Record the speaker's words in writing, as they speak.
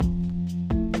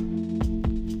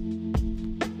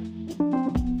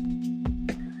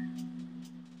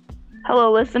Hello,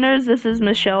 listeners. This is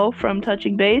Michelle from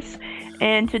Touching Base,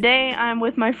 and today I'm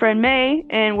with my friend May,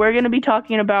 and we're going to be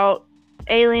talking about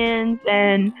aliens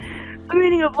and the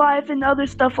meaning of life and other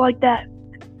stuff like that.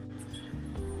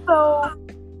 So,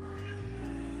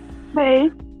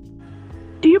 May,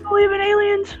 do you believe in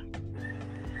aliens?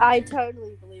 I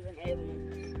totally believe in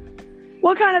aliens.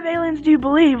 What kind of aliens do you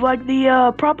believe? Like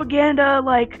the propaganda,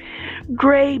 like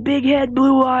gray, big head,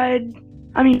 blue-eyed,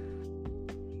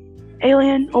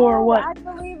 alien, or what? I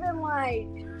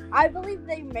believe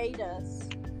they made us.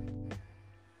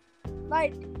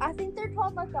 I think they're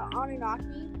called the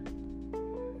Anunnaki.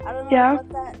 I don't know what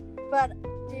that, but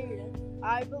dude,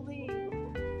 I believe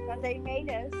that they made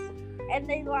us and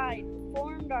they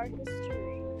formed our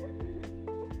history.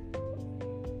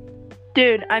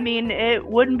 Dude, it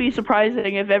wouldn't be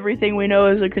surprising if everything we know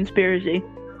is a conspiracy.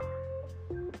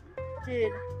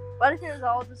 Dude, what if it was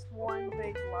all just one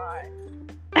big lie?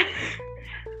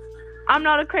 I'm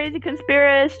not a crazy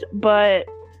conspiracist, but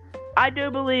I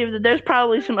do believe that there's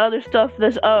probably some other stuff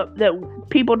that's up that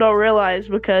people don't realize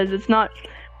because it's not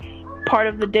part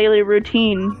of the daily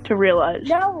routine to realize.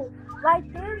 No,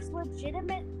 there's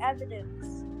legitimate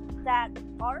evidence that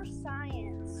our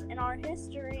science and our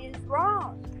history is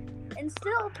wrong. And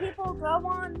still people go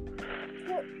on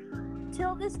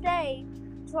till this day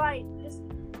to just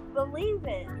believe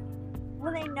it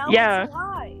when they know it's a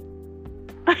lie.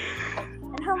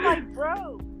 And I'm like,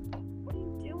 bro, what are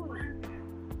you doing?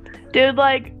 Dude,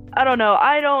 I don't know.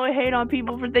 I don't hate on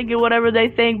people for thinking whatever they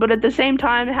think, but at the same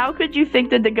time, how could you think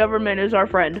that the government is our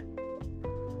friend?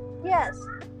 Yes.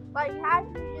 How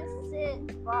can you just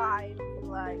sit by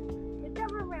the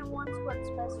government wants what's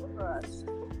best for us?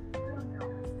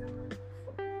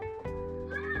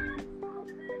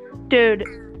 Dude.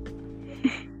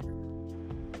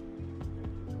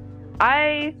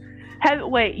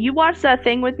 You watched that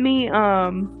thing with me,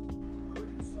 The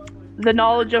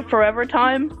Knowledge of Forever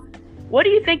Time? What do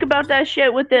you think about that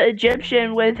shit with the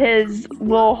Egyptian with his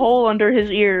little hole under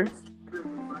his ear?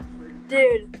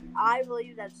 Dude, I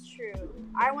believe that's true.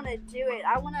 I want to do it.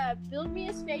 I want to build me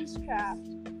a spacecraft,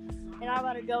 and I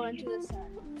want to go into the sun.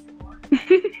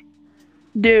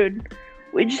 Dude,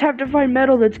 we just have to find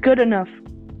metal that's good enough.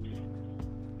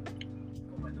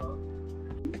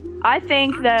 I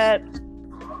think that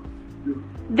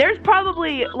there's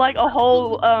probably a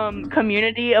whole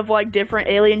community of different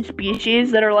alien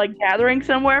species that are gathering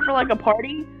somewhere for a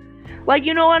party.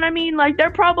 You know what I mean?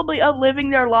 They're probably up living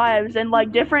their lives, and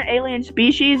different alien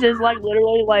species is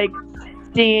literally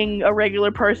seeing a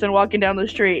regular person walking down the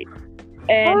street.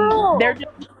 And they're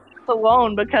just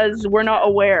alone because we're not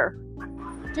aware.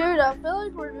 Dude, I feel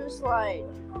like we're just a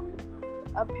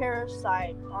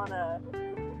parasite on a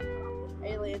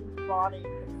alien's body.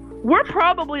 We're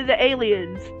probably the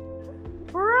aliens.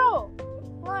 For real.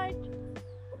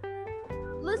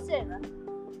 Listen.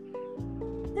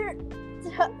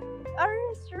 Our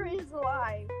history is a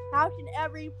lie. How can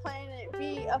every planet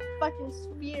be a fucking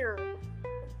sphere?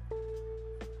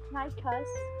 Can I cuss?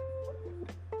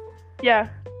 Yeah.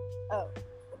 Oh.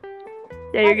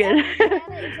 Yeah, you're good. Every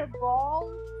planet is a ball?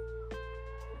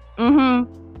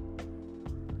 Mm-hmm.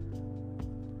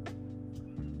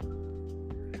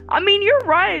 You're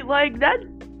right,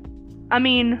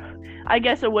 I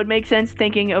guess it would make sense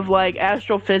thinking of,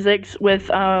 astrophysics with,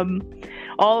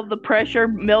 all of the pressure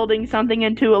melding something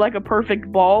into, a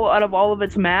perfect ball out of all of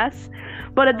its mass,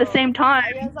 but at the same time...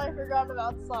 I guess I forgot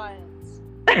about science.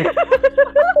 I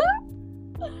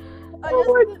just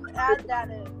didn't add that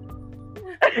in.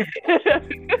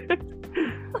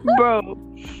 Bro.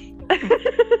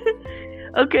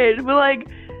 Okay, but,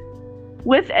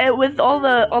 with all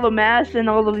the mass and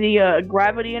all of the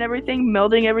gravity and everything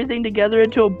melding everything together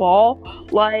into a ball,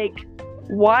 why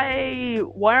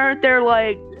aren't there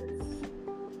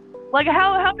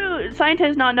how do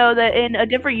scientists not know that in a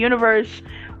different universe,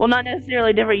 well, not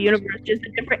necessarily a different universe, just a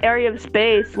different area of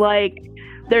space,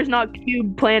 there's not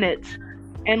cube planets,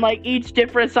 and each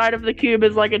different side of the cube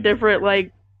is a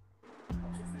different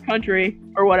country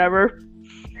or whatever.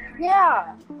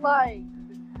 Yeah,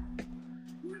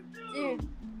 dude,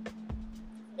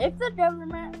 if the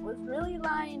government was really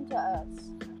lying to us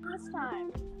this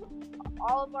time,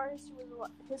 all of our history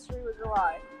was a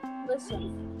lie.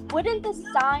 Listen, wouldn't the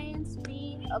science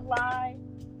be a lie?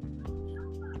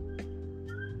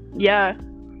 Yeah.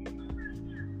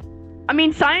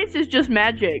 Science is just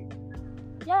magic.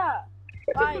 Yeah.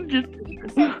 You can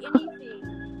say anything.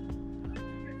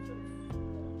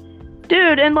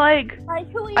 Dude, and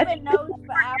who even knows if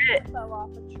an apple fell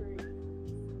off a tree?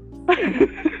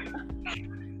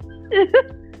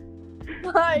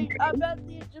 I bet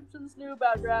the Egyptians knew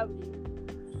about gravity.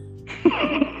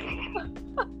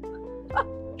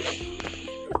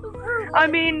 I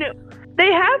mean,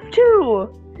 they have to.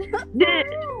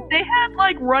 They had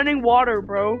like running water,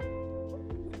 bro.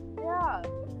 Yeah.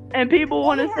 And people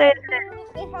want to say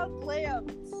they have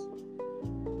lamps.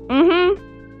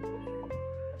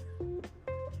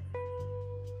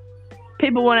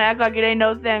 People want to act like it ain't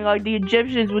no thing, like the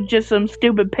Egyptians was just some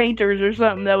stupid painters or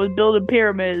something that was building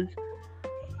pyramids.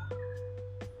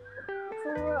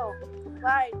 For real.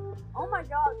 Like, oh my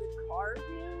god, the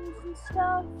carvings and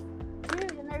stuff.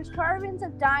 Dude, and there's carvings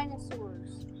of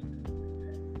dinosaurs.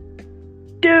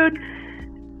 Dude,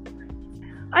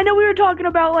 I know we were talking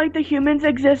about like the humans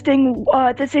existing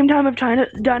at the same time of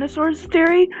dinosaurs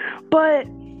theory, but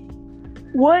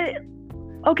what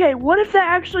if that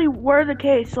actually were the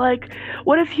case? Like,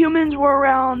 what if humans were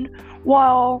around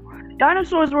while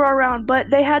dinosaurs were around, but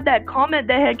they had that comet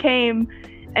that had came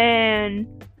and,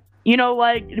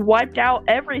 like, wiped out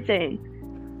everything?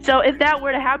 So if that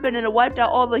were to happen and it wiped out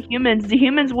all the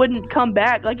humans wouldn't come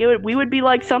back. Like, we would be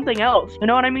like something else. You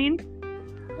know what I mean?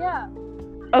 Yeah.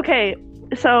 Okay,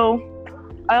 so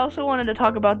I also wanted to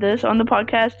talk about this on the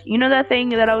podcast. You know that thing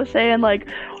that I was saying, like,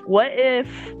 what if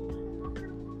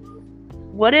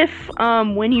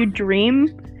when you dream,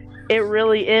 it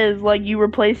really is like you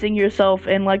replacing yourself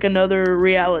in like another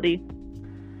reality?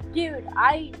 Dude,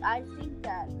 I think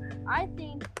that. I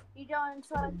think you go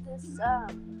into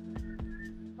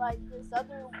like this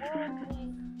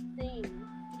otherworldly thing.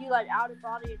 You like out of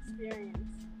body experience.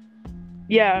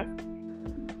 Yeah.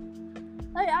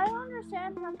 Like, I don't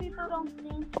understand how people don't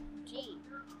think deep.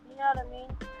 You know what I mean?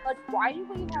 Like, why do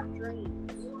we have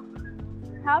dreams?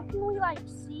 How can we like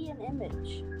see an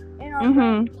image in our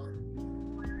brain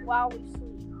while we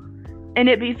sleep? And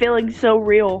it be feeling so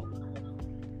real.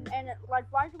 And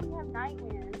like, why do we have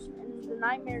nightmares? And the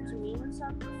nightmares mean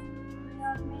something? You know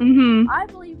what I mean? I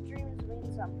believe dreams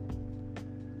mean something.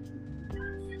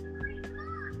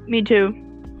 Me too.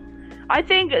 I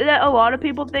think that a lot of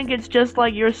people think it's just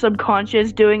like your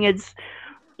subconscious doing its,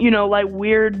 like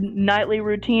weird nightly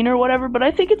routine or whatever, but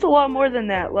I think it's a lot more than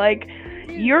that. Like,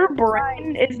 your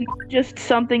brain is not just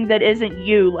something that isn't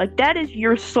you. Like, that is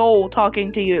your soul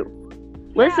talking to you.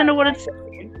 Listen to what it's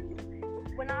saying.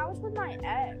 When I was with my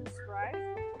ex, right,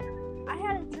 I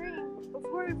had a dream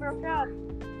before we broke up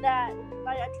that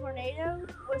like a tornado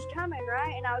was coming,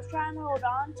 right, and I was trying to hold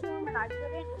on to him and I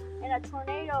couldn't, and a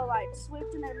tornado like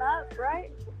swooped him up,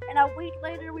 right, and a week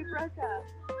later we broke up.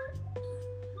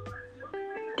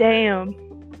 Damn.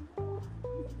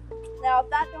 Now if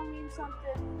that don't mean something,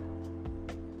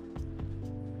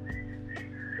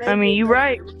 I mean, you're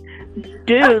right.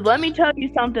 Dude, let me tell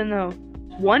you something though.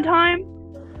 One time,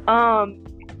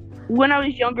 when I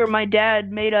was younger, my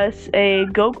dad made us a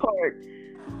go-kart.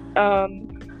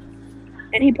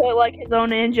 And he put like his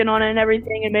own engine on it and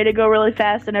everything and made it go really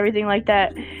fast and everything like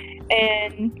that.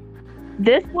 And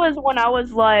this was when I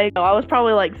was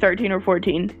probably like 13 or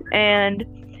 14. And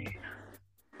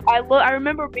I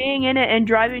remember being in it and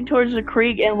driving towards the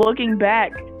creek and looking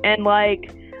back, and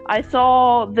like I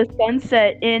saw the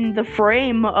sunset in the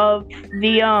frame of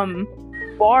the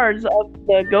bars of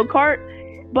the go-kart.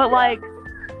 But like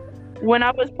when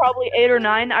I was probably 8 or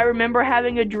 9, I remember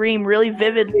having a dream really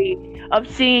vividly of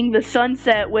seeing the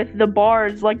sunset with the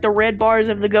bars, like the red bars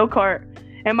of the go-kart.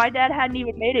 And my dad hadn't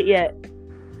even made it yet.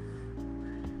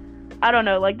 I don't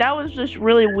know, like that was just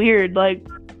really weird. Like,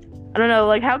 I don't know,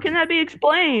 like how can that be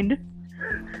explained?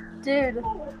 Dude,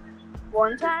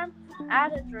 one time I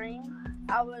had a dream.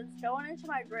 I was going into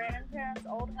my grandparents'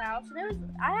 old house,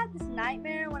 and I had this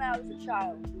nightmare when I was a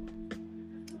child.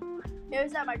 It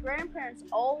was at my grandparents'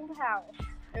 old house.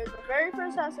 It was the very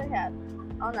first house I had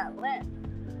on that land.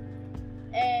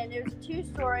 And it was a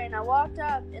 2-story, and I walked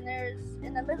up, and there's,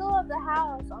 in the middle of the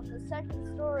house, on the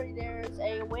second story, there's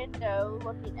a window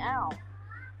looking out.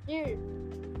 Dude.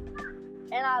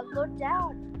 And I looked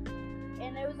out,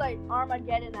 and it was like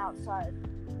Armageddon outside.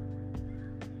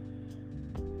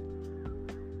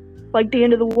 Like the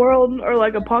end of the world, or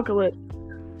like apocalypse?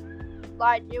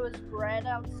 Like it was red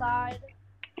outside.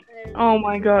 Oh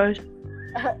my gosh.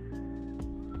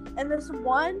 And this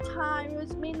one time, it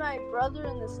was me and my brother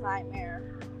in this nightmare.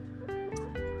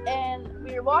 And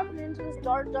we were walking into this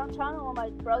dark tunnel, and my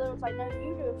brother was like, no,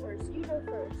 you go first.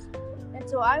 And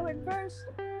so I went first,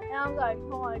 and I was like,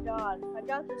 oh my god, I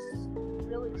got this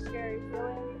really scary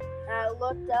feeling. And I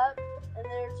looked up, and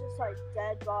there's just like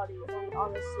dead bodies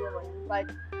on the ceiling. Like,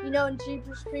 you know in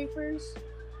Jeepers Creepers?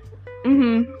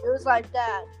 It was like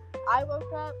that. I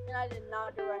woke up, and I did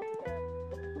not go right to bed.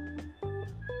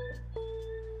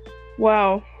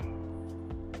 Wow.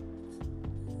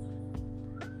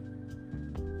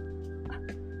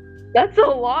 That's a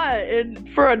lot, and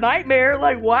for a nightmare,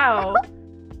 like, wow.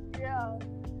 Yeah.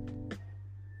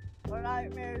 Or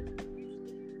nightmares.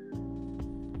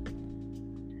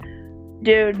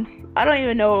 Dude, I don't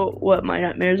even know what my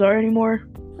nightmares are anymore.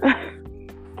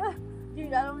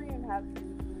 Dude, I don't even have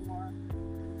dreams anymore.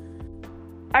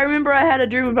 I remember I had a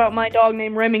dream about my dog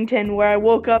named Remington where I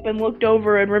woke up and looked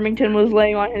over and Remington was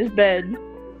laying on his bed.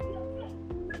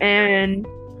 And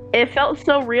it felt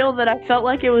so real that I felt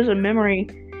like it was a memory.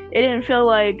 It didn't feel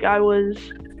like I was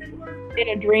in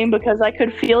a dream because I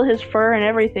could feel his fur and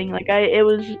everything. Like I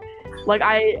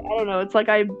don't know, it's like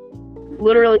I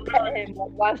literally saw him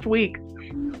like last week.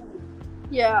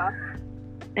 Yeah.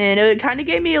 And it kind of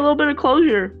gave me a little bit of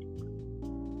closure.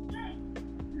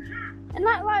 And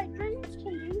that, like, dreams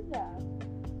can do that.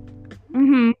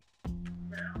 Mhm.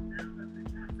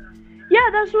 Yeah,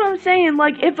 that's what I'm saying.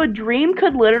 Like, if a dream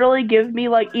could literally give me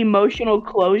like emotional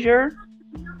closure,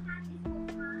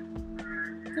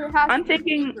 I'm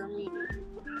thinking,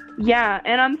 yeah,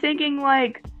 and I'm thinking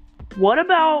like, what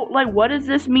about like what does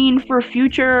this mean for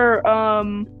future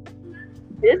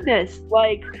business?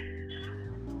 Like,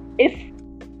 if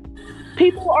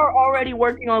people are already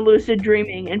working on lucid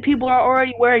dreaming and people are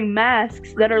already wearing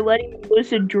masks that are letting them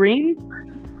lucid dream,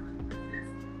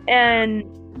 and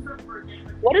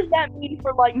what does that mean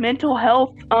for like mental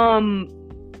health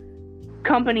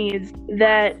companies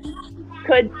that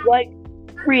could like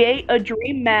create a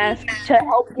dream mask to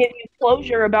help give you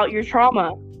closure about your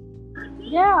trauma?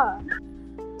 Yeah.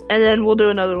 And then we'll do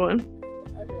another one.